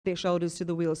their shoulders to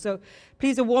the wheel. So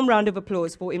please, a warm round of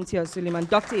applause for Imtiaz Sooliman,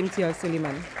 Dr. Imtiaz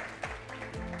Sooliman.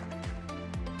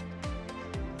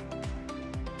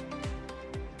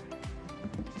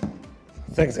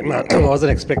 Thanks, Imran. I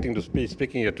wasn't expecting to be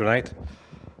speaking here tonight.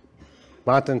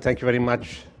 Martin, thank you very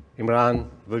much. Imran,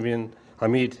 Vivian,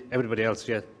 Hamid, everybody else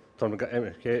here from the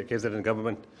KZN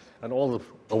government, and all the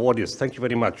awardees, thank you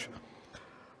very much.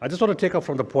 I just want to take up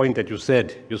from the point that you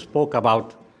said. You spoke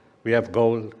about we have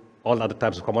gold, all other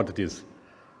types of commodities.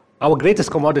 Our greatest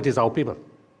commodity is our people.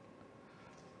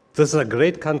 This is a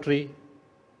great country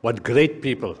with great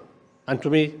people. And to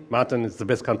me, Martin is the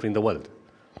best country in the world.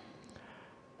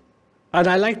 And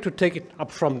I like to take it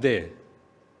up from there.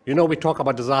 You know, we talk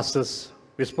about disasters,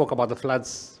 we spoke about the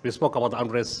floods, we spoke about the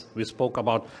unrest, we spoke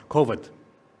about COVID.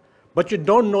 But you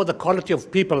don't know the quality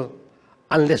of people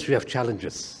unless you have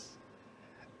challenges.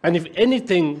 And if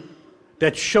anything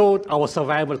that showed our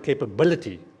survival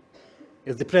capability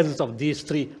is the presence of these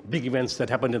three big events that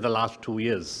happened in the last 2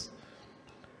 years.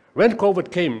 When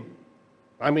COVID came,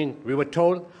 I mean, we were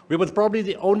told we were probably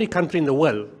the only country in the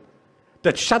world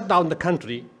that shut down the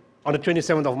country on the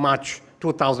 27th of March,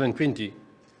 2020,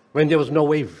 when there was no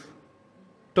wave.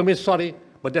 To me, sorry,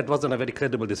 but that wasn't a very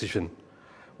credible decision.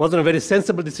 Wasn't a very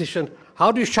sensible decision.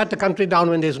 How do you shut the country down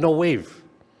when there's no wave?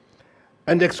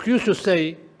 And the excuse you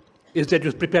say is that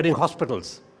you're preparing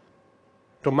hospitals.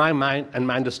 To my mind and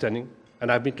my understanding,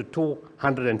 and I've been to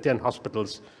 210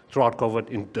 hospitals throughout COVID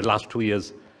in the last 2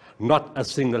 years, not a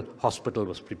single hospital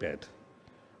was prepared.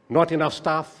 Not enough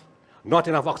staff, not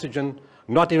enough oxygen,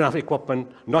 not enough equipment,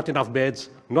 not enough beds,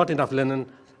 not enough linen,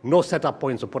 no setup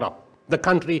points to put up. The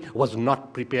country was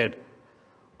not prepared.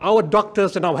 Our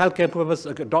doctors and our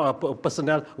healthcare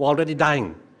personnel were already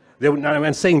dying.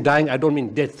 When saying dying, I don't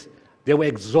mean death. They were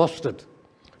exhausted.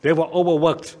 They were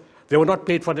overworked. They were not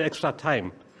paid for the extra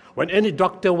time. When any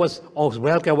doctor or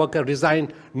healthcare worker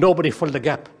resigned, nobody filled the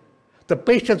gap. The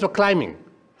patients were climbing.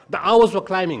 The hours were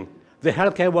climbing. The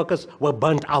healthcare workers were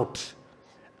burnt out.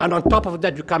 And on top of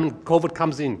that, COVID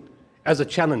comes in as a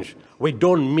challenge. We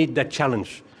don't meet that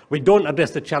challenge. We don't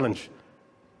address the challenge.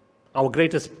 Our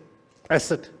greatest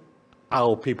asset are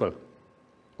our people.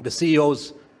 The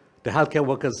CEOs, the healthcare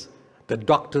workers, the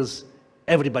doctors,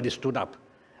 everybody stood up.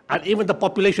 And even the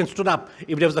population stood up.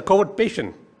 If there was a COVID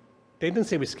patient, they didn't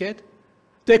say we're scared.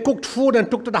 They cooked food and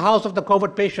took to the house of the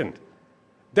COVID patient.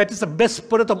 That is the best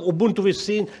spirit of Ubuntu we've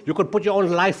seen. You could put your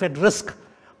own life at risk.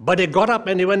 But they got up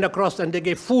and they went across and they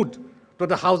gave food to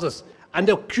the houses. And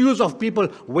there were queues of people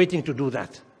waiting to do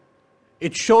that.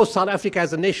 It shows South Africa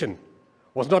as a nation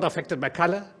was not affected by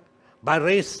color, by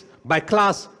race, by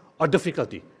class, or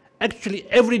difficulty. Actually,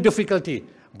 every difficulty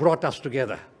brought us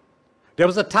together. There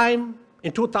was a time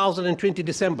in 2020,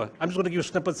 December, I'm just going to give you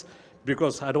snippets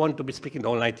because I don't want to be speaking the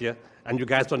whole night here, and you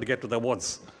guys want to get to the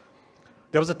awards.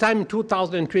 There was a time in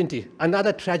 2020,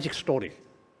 another tragic story.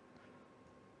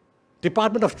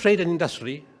 Department of Trade and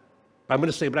Industry, by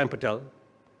Minister Ibrahim Patel,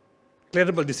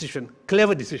 clever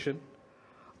decision,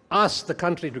 asked the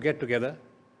country to get together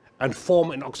and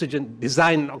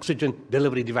design an oxygen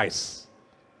delivery device.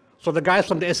 So the guys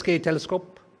from the SK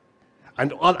telescope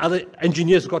and all other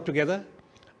engineers got together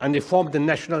and they formed the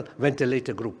National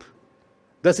Ventilator Group.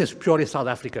 This is purely South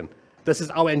African. This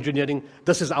is our engineering,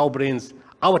 this is our brains,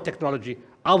 our technology,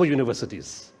 our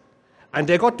universities. And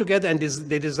they got together and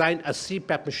they designed a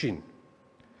CPAP machine.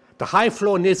 The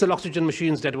high-flow nasal oxygen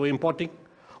machines that we're importing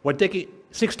were taking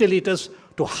 60 liters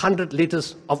to 100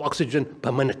 liters of oxygen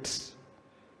per minute.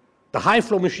 The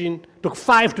high-flow machine took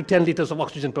 5 to 10 liters of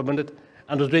oxygen per minute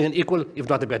and was doing an equal, if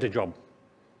not a better job.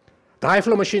 The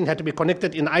high-flow machine had to be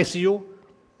connected in ICU.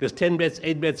 There's 10 beds,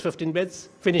 8 beds, 15 beds.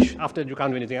 Finish after you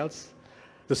can't do anything else.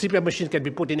 The CPAP machine can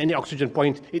be put in any oxygen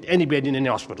point, in any bed, in any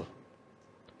hospital.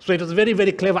 So it was a very,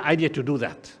 very clever idea to do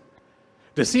that.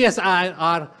 The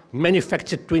CSIR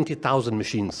manufactured 20,000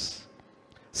 machines.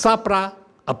 SAPRA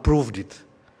approved it.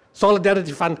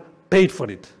 Solidarity Fund paid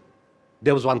for it.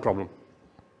 There was one problem.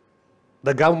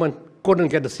 The government couldn't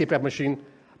get the CPAP machine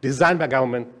designed by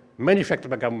government, manufactured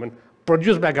by government,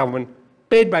 produced by government,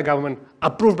 paid by government,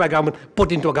 approved by government,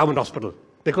 put into a government hospital.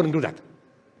 They couldn't do that.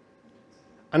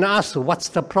 And I asked, what's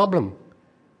the problem?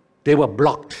 They were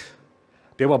blocked.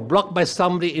 They were blocked by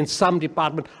somebody in some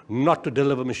department not to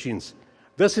deliver machines.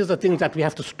 This is the thing that we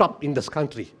have to stop in this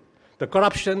country. The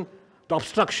corruption, the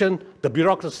obstruction, the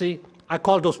bureaucracy, I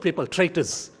call those people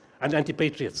traitors and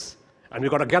anti-patriots. And we've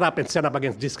got to get up and stand up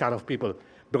against this kind of people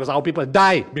because our people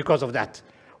die because of that.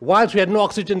 Whilst we had no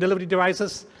oxygen delivery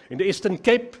devices in the Eastern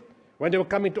Cape, when they were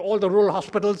coming to all the rural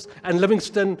hospitals and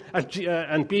Livingston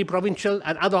and PE Provincial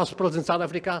and other hospitals in South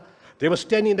Africa, they were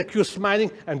standing in the queue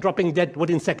smiling and dropping dead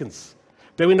within seconds.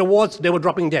 They were in the wards, they were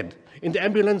dropping dead. In the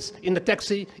ambulance, in the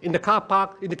taxi, in the car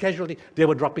park, in the casualty, they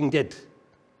were dropping dead.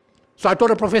 So I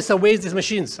told a professor, where's these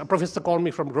machines? A professor called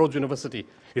me from Rhodes University.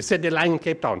 He said, they're lying in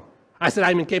Cape Town. I said,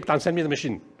 I'm in Cape Town, send me the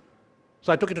machine.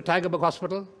 So I took it to Tygerberg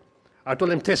Hospital. I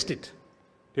told them, test it.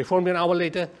 They phoned me an hour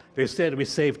later. They said, we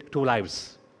saved 2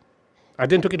 lives. I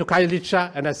then took it to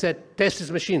Khayelitsha, and I said, test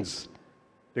these machines.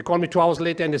 They called me 2 hours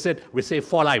later, and they said, we saved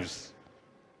 4 lives.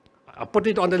 I put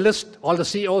it on the list, all the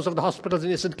CEOs of the hospitals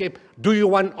in Eastern Cape, do you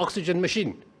want oxygen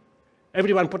machine?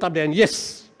 Everyone put up there, and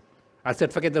yes. I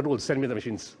said, forget the rules, send me the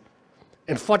machines.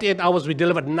 In 48 hours, we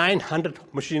delivered 900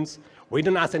 machines. We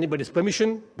didn't ask anybody's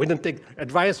permission. We didn't take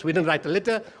advice. We didn't write a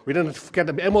letter. We didn't get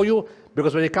the MOU,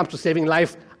 because when it comes to saving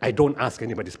life, I don't ask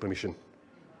anybody's permission.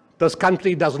 This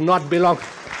country does not belong.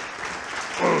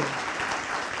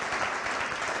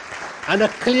 And a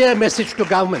clear message to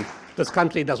government, this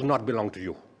country does not belong to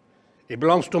you. It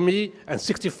belongs to me and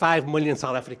 65 million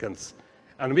South Africans.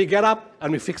 And we get up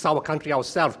and we fix our country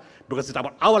ourselves, because it's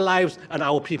about our lives and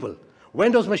our people.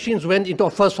 When those machines went into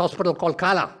our first hospital called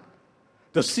Kala,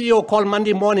 the CEO called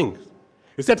Monday morning.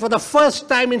 He said, for the first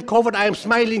time in COVID, I am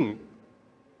smiling.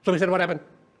 So we said, what happened?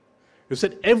 He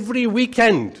said, every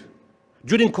weekend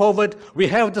during COVID, we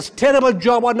have this terrible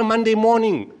job on a Monday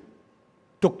morning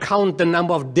to count the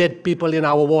number of dead people in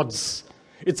our wards.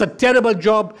 It's a terrible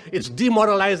job. It's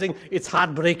demoralizing. It's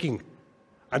heartbreaking.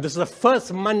 And this is the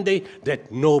first Monday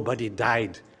that nobody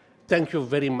died. Thank you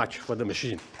very much for the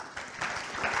machine.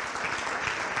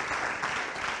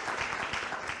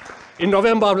 In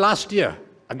November of last year,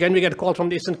 again we get a call from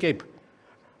the Eastern Cape.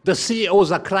 The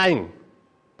CEOs are crying.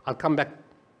 I'll come back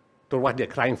to what they're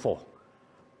crying for.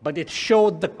 But it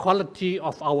showed the quality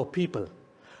of our people.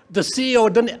 The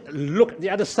CEO didn't look at the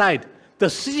other side. The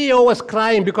CEO was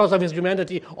crying because of his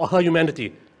humanity or her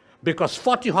humanity. Because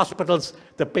 40 hospitals,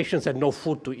 the patients had no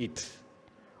food to eat.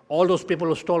 All those people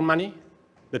who stole money,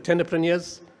 the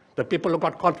entrepreneurs, the people who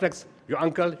got contracts, your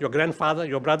uncle, your grandfather,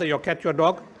 your brother, your cat, your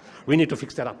dog, we need to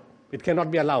fix that up. It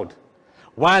cannot be allowed.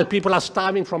 While people are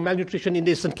starving from malnutrition in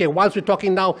the Eastern Cape, whilst we're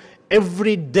talking now,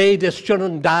 every day there's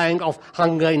children dying of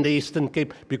hunger in the Eastern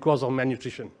Cape because of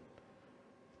malnutrition.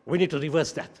 We need to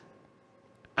reverse that.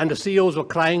 And the CEOs were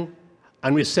crying,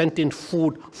 and we sent in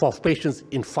food for patients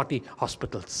in 40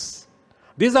 hospitals.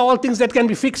 These are all things that can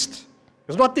be fixed.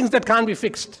 There's not things that can't be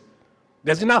fixed.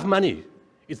 There's enough money.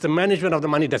 It's the management of the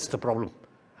money that's the problem,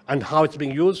 and how it's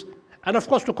being used. And of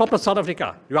course, to corporate South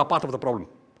Africa, you are part of the problem.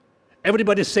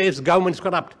 Everybody says government is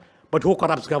corrupt, but who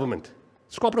corrupts government?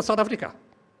 It's corporate South Africa.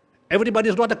 Everybody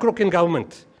is not a crook in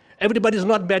government. Everybody is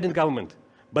not bad in government.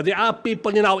 But there are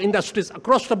people in our industries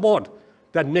across the board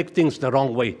that make things the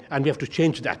wrong way, and we have to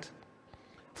change that.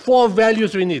 4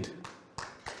 values we need.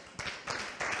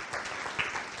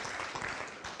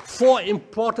 4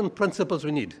 important principles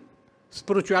we need: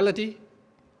 spirituality,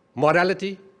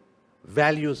 morality,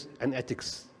 values, and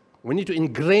ethics. We need to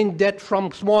ingrain that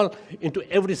from small into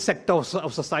every sector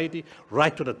of society,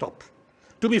 right to the top.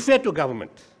 To be fair to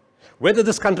government, whether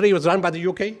this country was run by the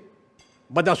UK,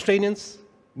 by the Australians,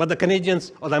 by the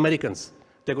Canadians, or the Americans,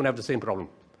 they're going to have the same problem.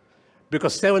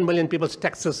 Because 7 million people's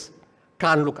taxes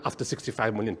can't look after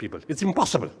 65 million people. It's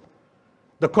impossible.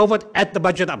 The COVID ate the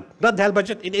budget up. Not the whole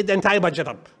budget, it ate the entire budget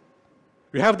up.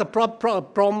 You have the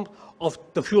problem of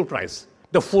the fuel price,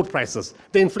 the food prices,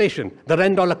 the inflation, the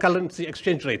rand-dollar currency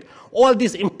exchange rate. All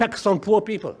these impacts on poor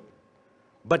people.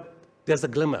 But there's a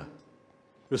glimmer.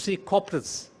 You see,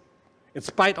 corporates, in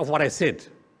spite of what I said,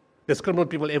 there's criminal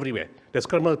people everywhere. There's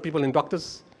criminal people in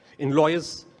doctors, in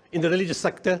lawyers, in the religious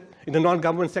sector, in the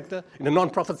non-government sector, in the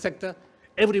non-profit sector.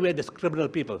 Everywhere there's criminal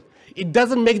people. It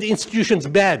doesn't make the institutions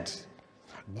bad.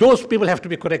 Those people have to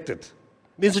be corrected.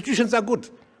 The institutions are good.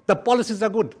 The policies are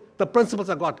good. The principles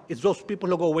are good. It's those people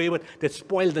who go wayward that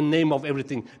spoil the name of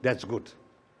everything that's good.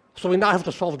 So we now have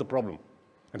to solve the problem.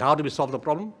 And how do we solve the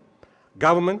problem?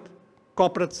 Government,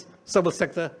 corporates, civil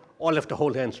sector, all have to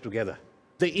hold hands together.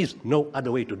 There is no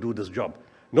other way to do this job.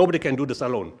 Nobody can do this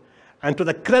alone. And to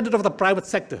the credit of the private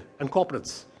sector and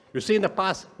corporates, you see in the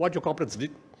past what your corporates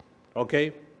did.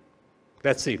 Okay,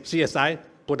 let's see. CSI,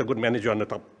 put a good manager on the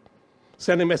top.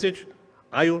 Send a message.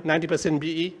 Are you 90%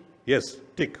 BE? Yes,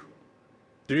 tick.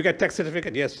 Do you get tax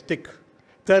certificate? Yes, tick.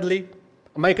 Thirdly,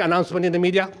 make an announcement in the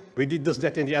media. We did this,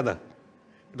 that, and the other.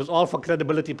 It was all for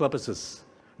credibility purposes,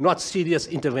 not serious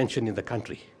intervention in the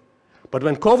country. But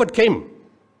when COVID came,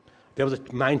 there was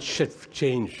a mind shift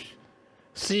change.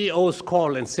 CEOs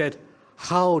called and said,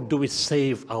 how do we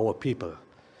save our people?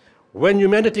 When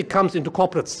humanity comes into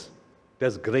corporates,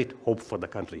 there's great hope for the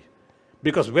country.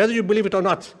 Because whether you believe it or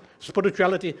not,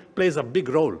 spirituality plays a big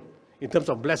role in terms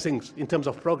of blessings, in terms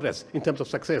of progress, in terms of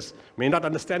success. May not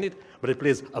understand it, but it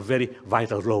plays a very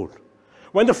vital role.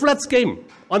 When the floods came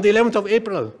on the 11th of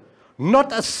April,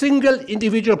 not a single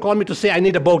individual called me to say, I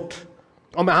need a boat,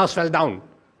 or my house fell down,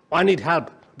 or I need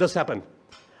help. This happened.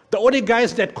 The only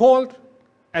guys that called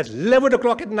at 11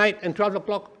 o'clock at night and 12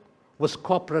 o'clock was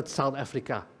corporate South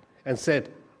Africa and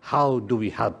said, how do we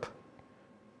help?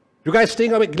 You guys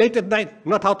staying awake late at night,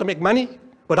 not how to make money,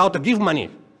 but how to give money.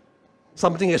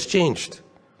 Something has changed.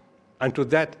 And to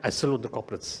that, I salute the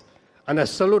corporates. And I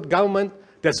salute government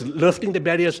that's lifting the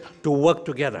barriers to work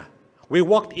together. We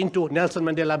walked into Nelson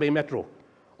Mandela Bay Metro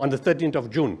on the 13th of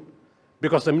June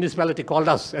because the municipality called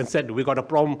us and said, we got a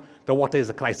problem, the water is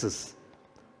a crisis.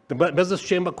 The business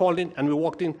chamber called in and we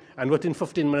walked in, and within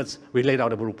 15 minutes, we laid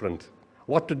out a blueprint.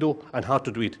 What to do and how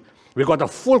to do it. We got the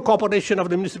full cooperation of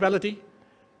the municipality,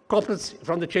 corporates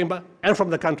from the chamber and from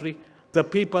the country, the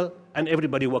people and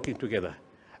everybody working together.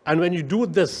 And when you do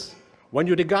this, when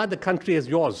you regard the country as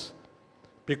yours,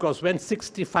 because when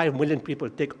 65 million people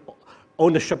take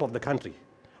ownership of the country,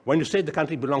 when you say the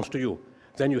country belongs to you,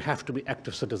 then you have to be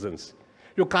active citizens.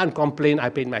 You can't complain, I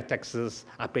paid my taxes,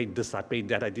 I paid this, I paid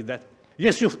that, I did that.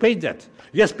 Yes, you've paid that.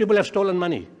 Yes, people have stolen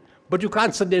money. But you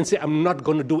can't sit there and say, I'm not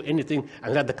going to do anything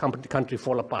and let the country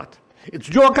fall apart. It's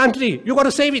your country. You've got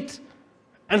to save it.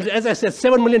 And as I said,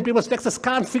 7 million people's taxes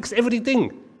can't fix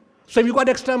everything. So if you've got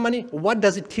extra money, what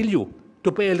does it kill you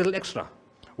to pay a little extra?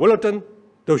 Willerton,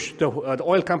 the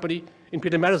oil company in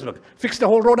Pietermaritzburg, fixed the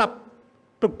whole road up,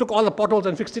 took all the potholes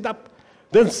and fixed it up.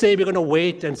 Then say we're going to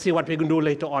wait and see what we can do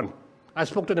later on. I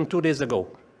spoke to them 2 days ago.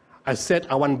 I said,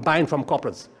 I want buy-in from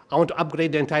corporates. I want to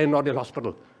upgrade the entire Nordale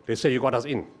Hospital. They say, you got us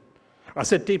in. I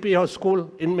said, TPA school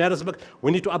in Maritzburg,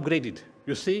 we need to upgrade it.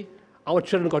 You see, our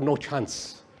children got no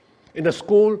chance. In a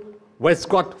school where it's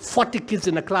got 40 kids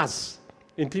in a class,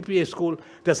 in TPA school,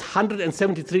 there's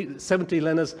 170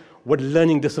 learners with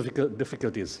learning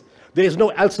difficulties. There is no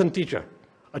Elson teacher,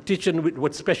 a teacher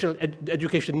with special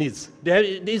education needs. There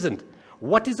isn't.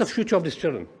 What is the future of these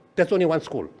children? That's only one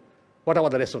school. What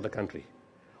about the rest of the country?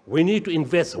 We need to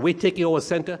invest. We're taking over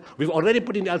center. We've already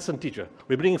put in the Elson teacher.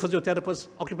 We're bringing physiotherapists,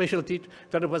 occupational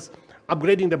therapists,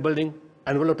 upgrading the building.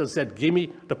 And Willerton said, give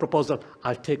me the proposal,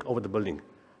 I'll take over the building.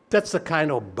 That's the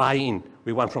kind of buy-in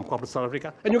we want from corporate South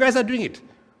Africa. And you guys are doing it.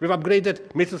 We've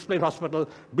upgraded Mitchell's Plain Hospital,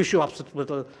 Bishop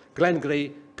Hospital, Glen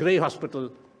Grey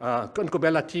Hospital,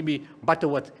 Nkobela, TB,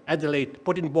 Butterworth, Adelaide,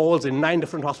 put in balls in 9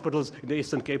 different hospitals in the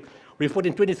Eastern Cape. We've put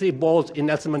in 23 balls in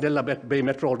Nelson Mandela Bay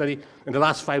Metro already. In the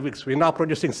last 5 weeks, we're now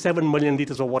producing 7 million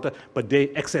liters of water per day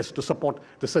excess to support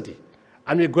the city.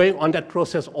 And we're going on that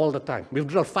process all the time. We've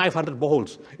drilled 500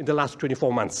 boreholes in the last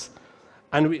 24 months.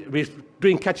 And we're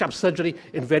doing catch-up surgery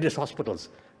in various hospitals.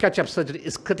 Catch-up surgery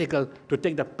is critical to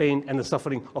take the pain and the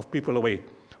suffering of people away.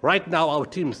 Right now, our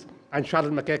teams, and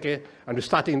Charlotte Makeke, and we're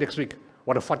starting next week,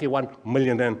 what a 41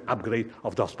 million rand upgrade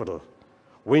of the hospital.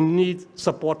 We need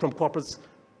support from corporates.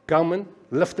 Government,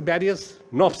 lift the barriers,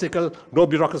 no obstacle, no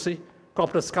bureaucracy.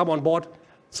 Corporates come on board.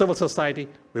 Civil society,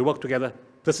 we work together.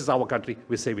 This is our country.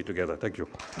 We save it together. Thank you.